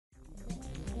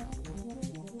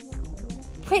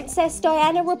Princess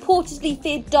Diana reportedly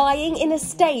feared dying in a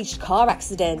staged car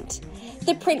accident.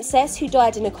 The princess, who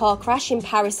died in a car crash in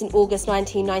Paris in August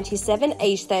 1997,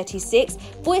 aged 36,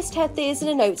 voiced her fears in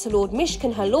a note to Lord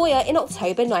Mishcon, her lawyer, in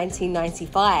October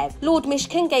 1995. Lord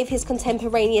Mishcon gave his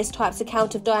contemporaneous typed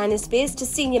account of Diana's fears to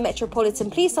senior Metropolitan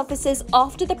Police officers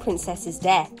after the princess's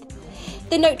death.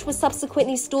 The note was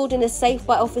subsequently stored in a safe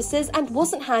by officers and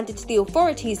wasn't handed to the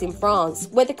authorities in France,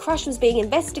 where the crash was being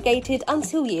investigated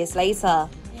until years later.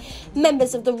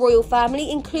 Members of the royal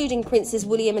family, including Princes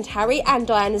William and Harry and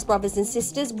Diana's brothers and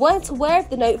sisters, weren't aware of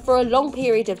the note for a long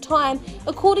period of time,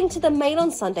 according to the Mail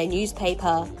on Sunday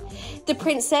newspaper. The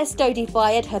princess, Dodi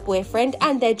Fayed, her boyfriend,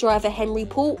 and their driver Henri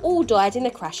Paul all died in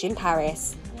a crash in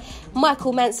Paris.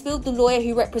 Michael Mansfield, the lawyer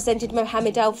who represented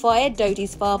Mohamed Al Fayed,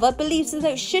 Dodi's father, believes the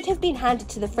note should have been handed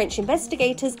to the French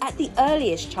investigators at the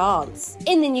earliest chance.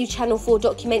 In the new Channel 4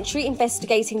 documentary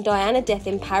investigating Diana's death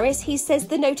in Paris, he says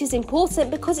the note is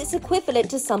important because it's equivalent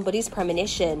to somebody's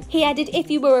premonition. He added,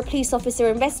 if you were a police officer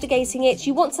investigating it,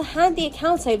 you want to hand the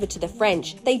account over to the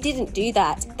French. They didn't do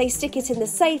that. They stick it in the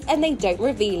safe and they don't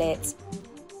reveal it.